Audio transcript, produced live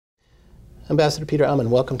Ambassador Peter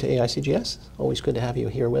Ammon, welcome to AICGS. Always good to have you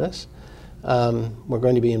here with us. We're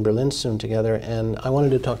going to be in Berlin soon together, and I wanted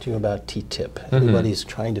to talk to you about TTIP. Everybody's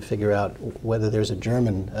trying to figure out whether there's a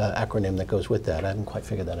German acronym that goes with that. I haven't quite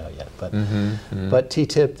figured that out yet. But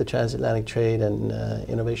TTIP, the Transatlantic Trade and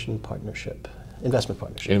Innovation Partnership, Investment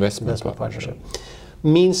Partnership,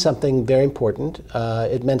 means something very important.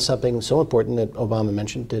 It meant something so important that Obama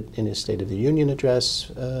mentioned it in his State of the Union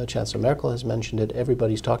address. Chancellor Merkel has mentioned it.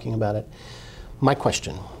 Everybody's talking about it. My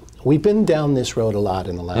question, we've been down this road a lot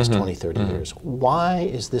in the last 20, 30 years. Why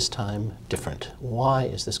is this time different? Why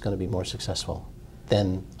is this going to be more successful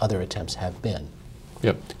than other attempts have been?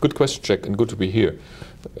 Yeah, good question, Jack, and good to be here.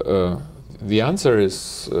 The answer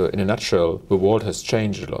is, in a nutshell, the world has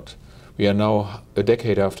changed a lot. We are now a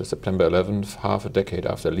decade after September 11th, half a decade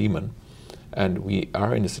after Lehman, and we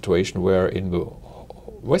are in a situation where in the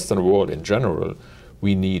Western world in general,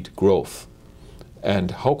 we need growth.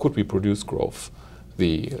 And how could we produce growth?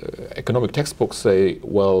 The economic textbooks say,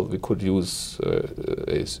 well, we could use a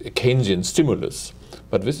Keynesian stimulus,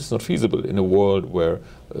 but this is not feasible in a world where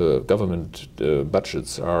government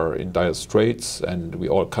budgets are in dire straits and we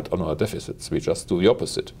all cut on our deficits. We just do the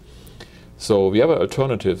opposite. So the other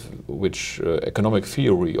alternative which economic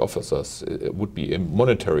theory offers us would be a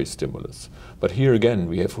monetary stimulus. But here again,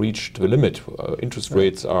 we have reached the limit. Interest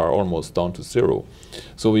rates are almost down to zero.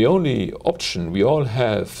 So the only option we all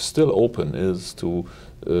have still open is to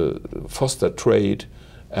foster trade,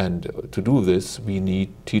 and to do this we need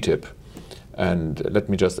TTIP. And let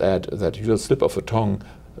me just add that you just slip of the tongue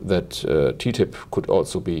that TTIP could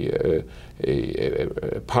also be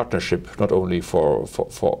a partnership not only for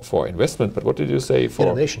investment, but what did you say,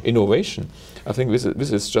 for innovation. I think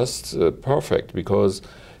this is just perfect, because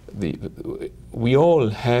we all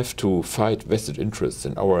have to fight vested interests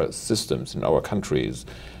in our systems, in our countries,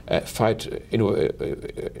 fight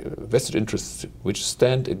vested interests which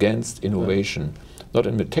stand against innovation, not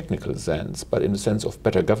in the technical sense, but in the sense of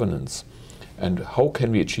better governance. And how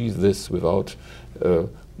can we achieve this without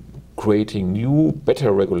creating new,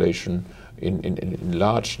 better regulation in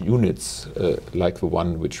large units like the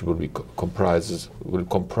one which will comprise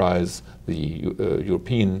the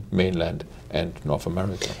European mainland and North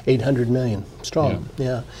America? 800 million strong.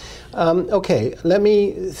 Yeah. Okay, let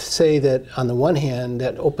me say that on the one hand,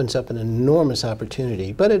 that opens up an enormous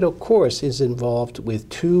opportunity, but it of course is involved with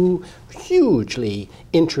two hugely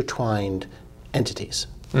intertwined entities.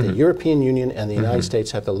 The European Union and the United States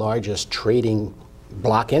have the largest trading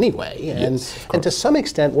bloc anyway, and to some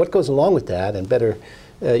extent what goes along with that, and better,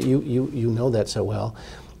 you know that so well,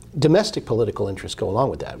 domestic political interests go along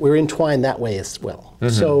with that. We're entwined that way as well.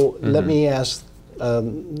 So let me ask,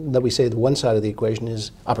 let me say the one side of the equation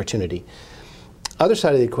is opportunity. Other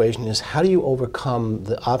side of the equation is, how do you overcome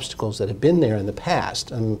the obstacles that have been there in the past?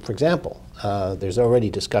 For example, there's already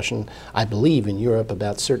discussion, I believe, in Europe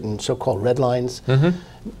about certain so-called red lines.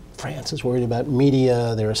 France is worried about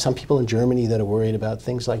media. There are some people in Germany that are worried about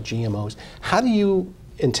things like GMOs. How do you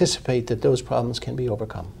anticipate that those problems can be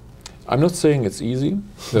overcome? I'm not saying it's easy.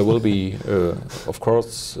 There will be, of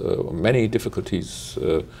course, many difficulties,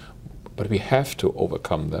 but we have to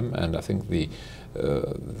overcome them. And I think the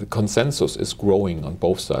consensus is growing on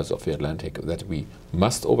both sides of the Atlantic that we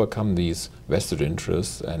must overcome these vested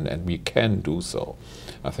interests, and we can do so.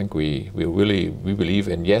 I think we believe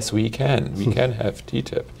in, yes, we can have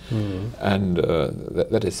TTIP, and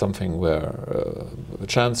that is something where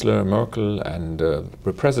Chancellor Merkel and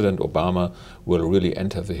President Obama will really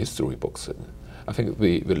enter the history books in. I think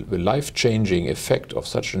the life-changing effect of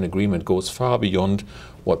such an agreement goes far beyond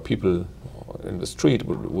what people in the street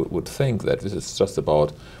would think, that this is just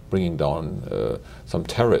about bringing down some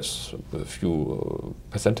tariffs with a few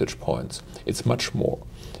percentage points. It's much more.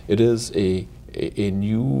 It is a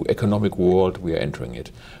new economic world we are entering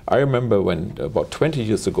it. I remember when, about 20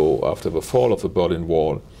 years ago, after the fall of the Berlin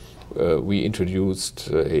Wall, we introduced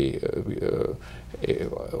a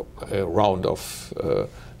round of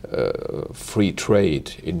free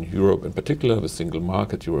trade in Europe, in particular the single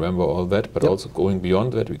market. You remember all that, but also going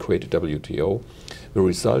beyond that, we created WTO. The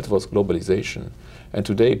result was globalization. And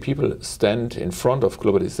today people stand in front of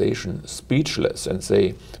globalization speechless and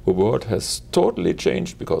say the world has totally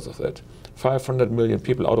changed because of that. 500 million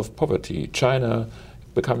people out of poverty, China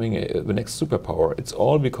becoming the next superpower. It's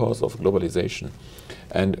all because of globalization.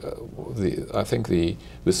 And I think the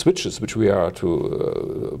switches which we are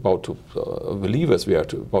about to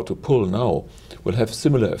pull now will have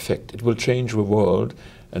similar effect. It will change the world,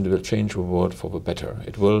 and it will change the world for the better.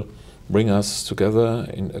 It will bring us together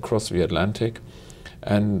across the Atlantic.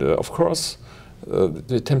 And of course,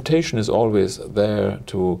 the temptation is always there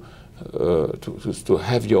to to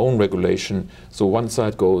have your own regulation. So one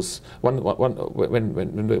side goes, when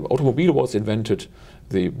the automobile was invented,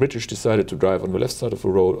 the British decided to drive on the left side of a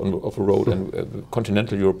road, and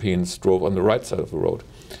continental Europeans drove on the right side of the road.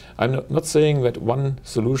 I'm not saying that one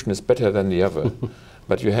solution is better than the other,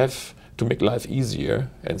 but you have to make life easier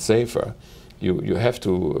and safer. You have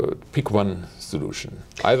to pick one solution,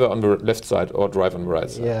 either on the left side or drive on the right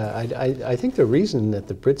side. Yeah, I think the reason that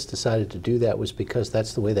the Brits decided to do that was because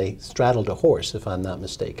that's the way they straddled a horse, if I'm not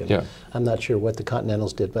mistaken. Yeah. I'm not sure what the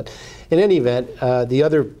Continentals did, but in any event, the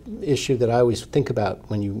other issue that I always think about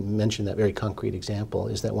when you mention that very concrete example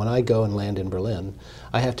is that when I go and land in Berlin,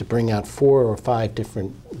 I have to bring out 4 or 5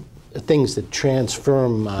 different things that transfer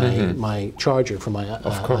my charger from my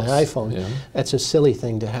iPhone. Yeah. That's a silly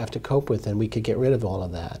thing to have to cope with, and we could get rid of all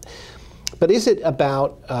of that. But is it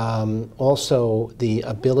about also the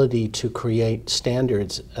ability to create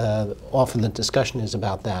standards? Often the discussion is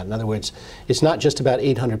about that. In other words, it's not just about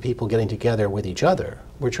 800 people getting together with each other.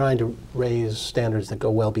 We're trying to raise standards that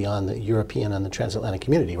go well beyond the European and the transatlantic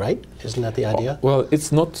community, right? Isn't that the idea? Well,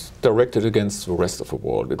 it's not directed against the rest of the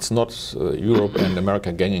world. It's not Europe and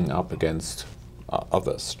America ganging up against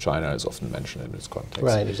others. China is often mentioned in this context.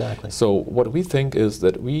 Right, exactly. So what we think is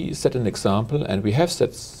that we set an example, and we have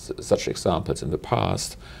set such examples in the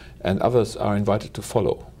past, and others are invited to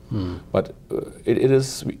follow. But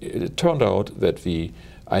it turned out that the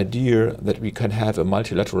idea that we can have a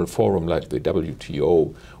multilateral forum like the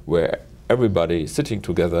WTO, where everybody sitting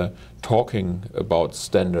together talking about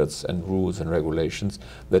standards and rules and regulations,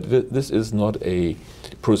 that this is not a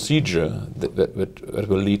procedure that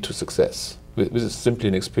will lead to success. This is simply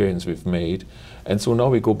an experience we've made. And so now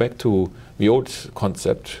we go back to the old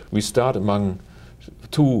concept. We start among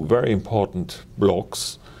 2 very important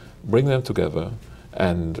blocks, bring them together,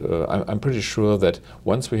 and I'm pretty sure that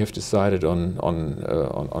once we have decided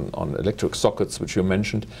on electric sockets, which you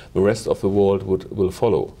mentioned, the rest of the world will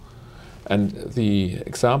follow. And the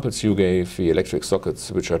examples you gave, the electric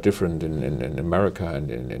sockets, which are different in America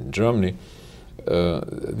and in Germany,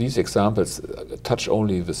 these examples touch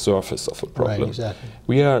only the surface of a problem. Right, exactly.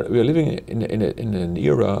 We are living in an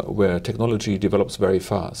era where technology develops very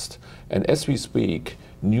fast, and as we speak,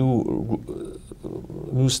 new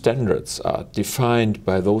standards are defined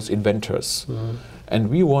by those inventors, and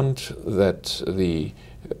we want that the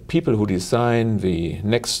people who design the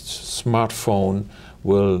next smartphone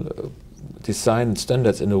will design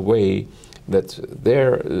standards in a way that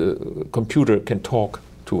their computer can talk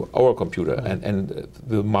to our computer, and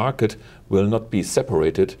the market will not be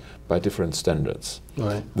separated by different standards.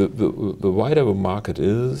 Right. The wider the market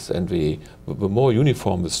is, and the more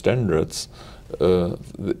uniform the standards,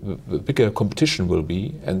 the bigger competition will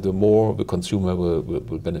be, and the more the consumer will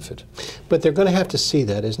benefit. But they're going to have to see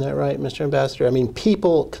that, isn't that right, Mr. Ambassador? I mean,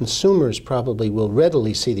 consumers probably will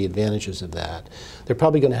readily see the advantages of that. They're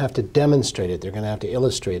probably going to have to demonstrate it. They're going to have to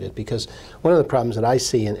illustrate it, because one of the problems that I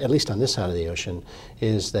see, at least on this side of the ocean,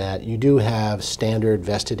 is that you do have standard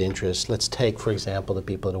vested interests. Let's take, for example, the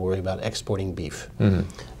people that are worried about exporting beef.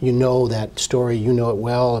 You know that story, you know it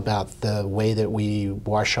well, about the way that we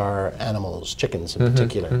wash our animals, chickens in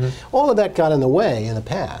particular. All of that got in the way in the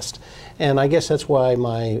past. And I guess that's why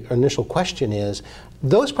my initial question is,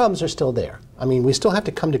 those problems are still there. I mean, we still have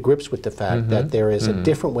to come to grips with the fact that there is a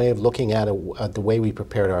different way of looking at the way we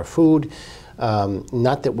prepared our food.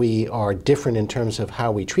 Not that we are different in terms of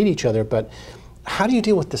how we treat each other, but how do you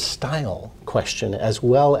deal with the style question as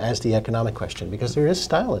well as the economic question? Because there is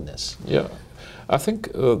style in this. Yeah. I think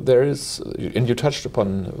there is, and you touched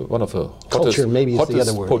upon one of the culture, maybe it's the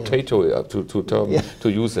other word, potato, to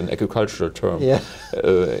use an agricultural term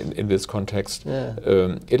in this context.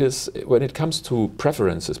 It is, when it comes to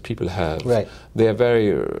preferences people have, they are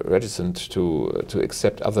very reticent to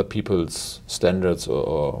accept other people's standards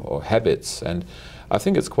or habits, and I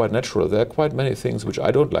think it's quite natural. There are quite many things which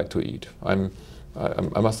I don't like to eat.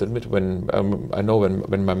 I must admit, when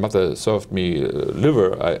when my mother served me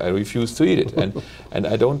liver, I refused to eat it, and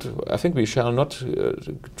I think we shall not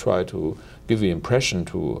try to give the impression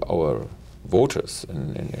to our voters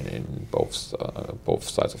in both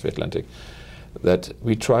sides of the Atlantic that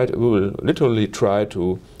we will literally try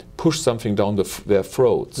to push something down their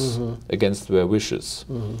throats against their wishes.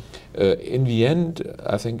 In the end,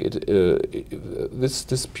 I think this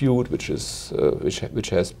dispute, which has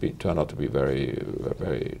turned out to be very,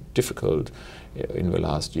 very difficult in the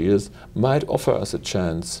last years, might offer us a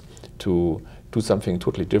chance to do something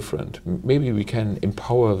totally different. Maybe we can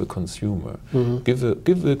empower the consumer, give the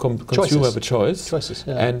consumer the choices,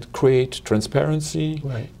 and create transparency,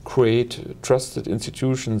 create trusted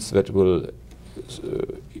institutions that will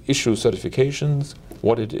issue certifications,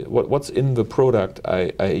 what's in the product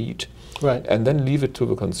I eat, right, and then leave it to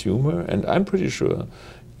the consumer. And I'm pretty sure,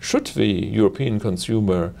 should the European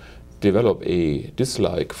consumer develop a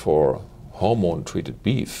dislike for hormone-treated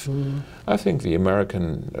beef, I think the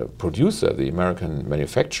American producer, the American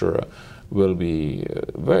manufacturer, will be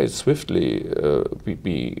very swiftly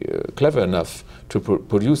be clever enough to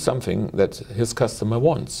produce something that his customer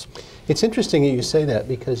wants. It's interesting that you say that,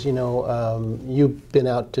 because you know you've been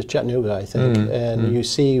out to Chattanooga, I think, and you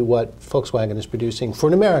see what Volkswagen is producing for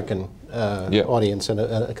an American audience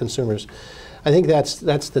and consumers. I think that's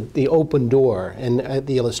the open door and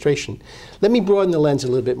the illustration. Let me broaden the lens a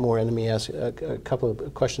little bit more, and let me ask a couple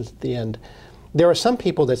of questions at the end. There are some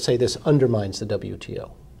people that say this undermines the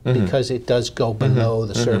WTO. Because it does go below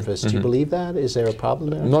the surface. Do you believe that? Is there a problem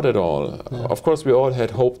there? Not at all. No. Of course, we all had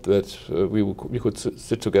hoped that we could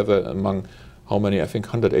sit together among, how many, I think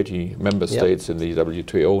 180 member states in the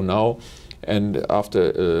WTO now. And after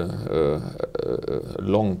a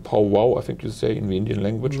long powwow, I think you say in the Indian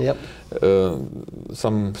language,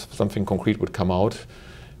 something concrete would come out.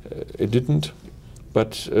 It didn't.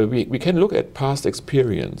 But we can look at past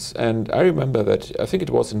experience. And I remember that, I think it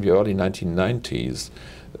was in the early 1990s,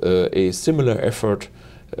 a similar effort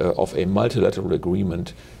of a multilateral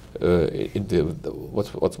agreement in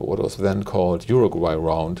what was then called Uruguay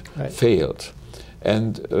round failed.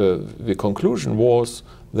 And the conclusion was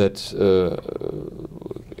that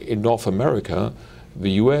in North America,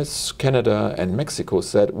 the US, Canada, and Mexico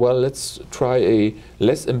said, well, let's try a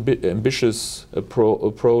less ambitious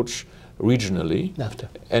approach regionally, NAFTA.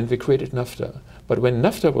 And we created NAFTA. But when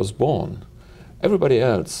NAFTA was born, everybody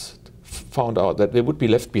else found out that they would be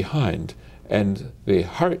left behind, and they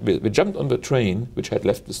jumped on the train which had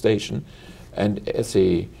left the station, and as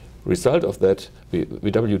a result of that, the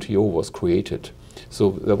WTO was created.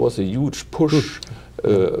 So there was a huge push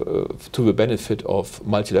to the benefit of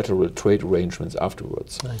multilateral trade arrangements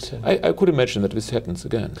afterwards. I could imagine that this happens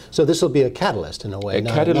again. So this will be a catalyst in a way,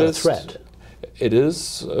 not a threat. It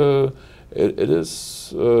is a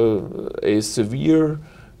severe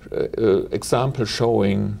example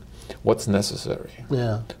showing what's necessary.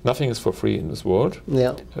 Yeah. Nothing is for free in this world.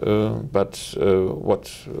 Yeah. But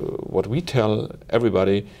what we tell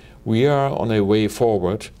everybody, we are on a way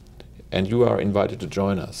forward, and you are invited to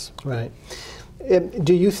join us. Right.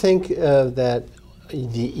 Do you think that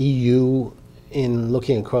the EU, in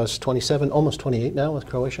looking across 27, almost 28 now with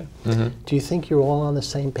Croatia, do you think you're all on the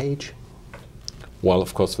same page? Well,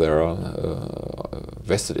 of course, there are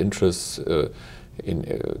vested interests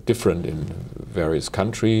different in various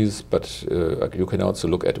countries, but you can also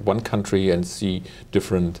look at one country and see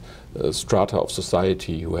different strata of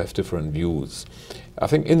society who have different views. I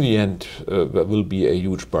think in the end there will be a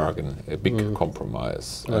huge bargain, a big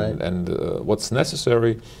compromise. Right. And what's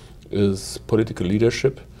necessary is political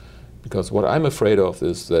leadership, because what I'm afraid of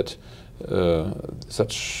is that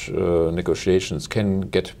such negotiations can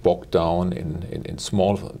get bogged down in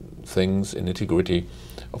small things, in nitty-gritty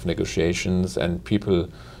of negotiations, and people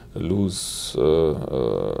lose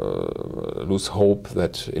hope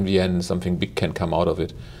that in the end something big can come out of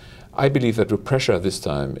it. I believe that the pressure this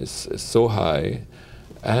time is so high,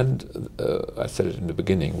 and I said it in the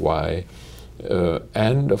beginning, why,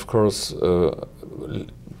 and of course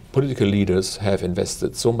political leaders have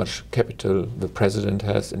invested so much capital. The president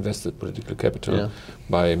has invested political capital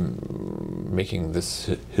by making this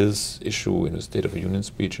his issue in the State of the Union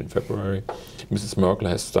speech in February. Mrs. Merkel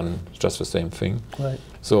has done just the same thing. Right.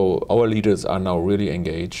 So our leaders are now really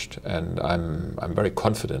engaged, and I'm very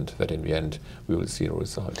confident that in the end we will see a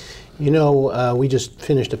result. You know, we just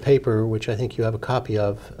finished a paper, which I think you have a copy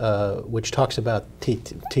of, which talks about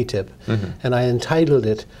TTIP, and I entitled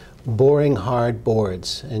it Boring Hard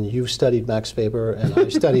Boards. And you've studied Max Weber, and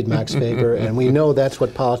I've studied Max Weber, and we know that's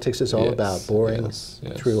what politics is all about, boring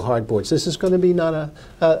through hard boards. This is going to be not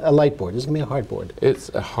a light board, this is going to be a hard board. It's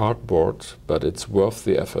a hard board, but it's worth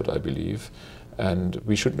the effort, I believe. And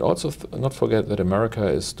we should also not forget that America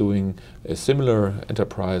is doing a similar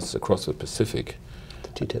enterprise across the Pacific,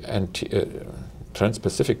 TTIP. And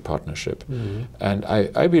Trans-Pacific Partnership. And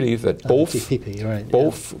I believe that both TPP, right,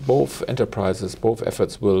 both enterprises, both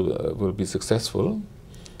efforts will be successful.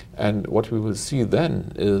 And what we will see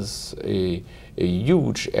then is a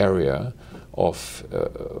huge area of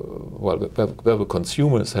where the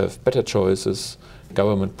consumers have better choices,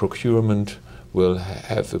 government procurement will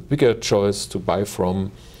have a bigger choice to buy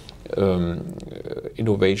from,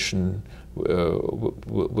 innovation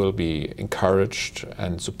will be encouraged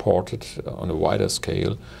and supported on a wider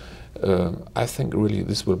scale. I think really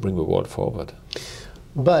this will bring the world forward.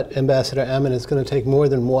 But, Ambassador Ammon, it's going to take more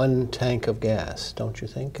than one tank of gas, don't you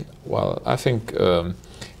think? Well, I think the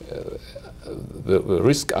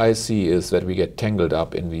risk I see is that we get tangled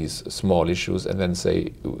up in these small issues and then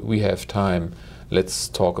say, we have time, let's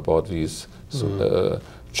talk about these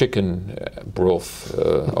chicken broth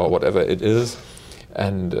or whatever it is,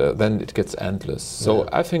 and then it gets endless. So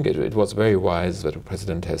I think it was very wise that the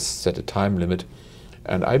President has set a time limit,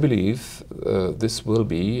 and I believe this will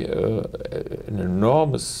be an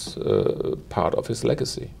enormous part of his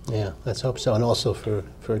legacy. Yeah, let's hope so, and also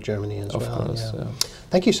for Germany as well. Of course, yeah.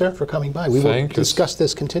 Thank you, sir, for coming by. We will discuss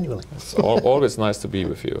this continually. It's always nice to be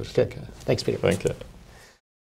with you. Good. Thanks, Peter. Thank you.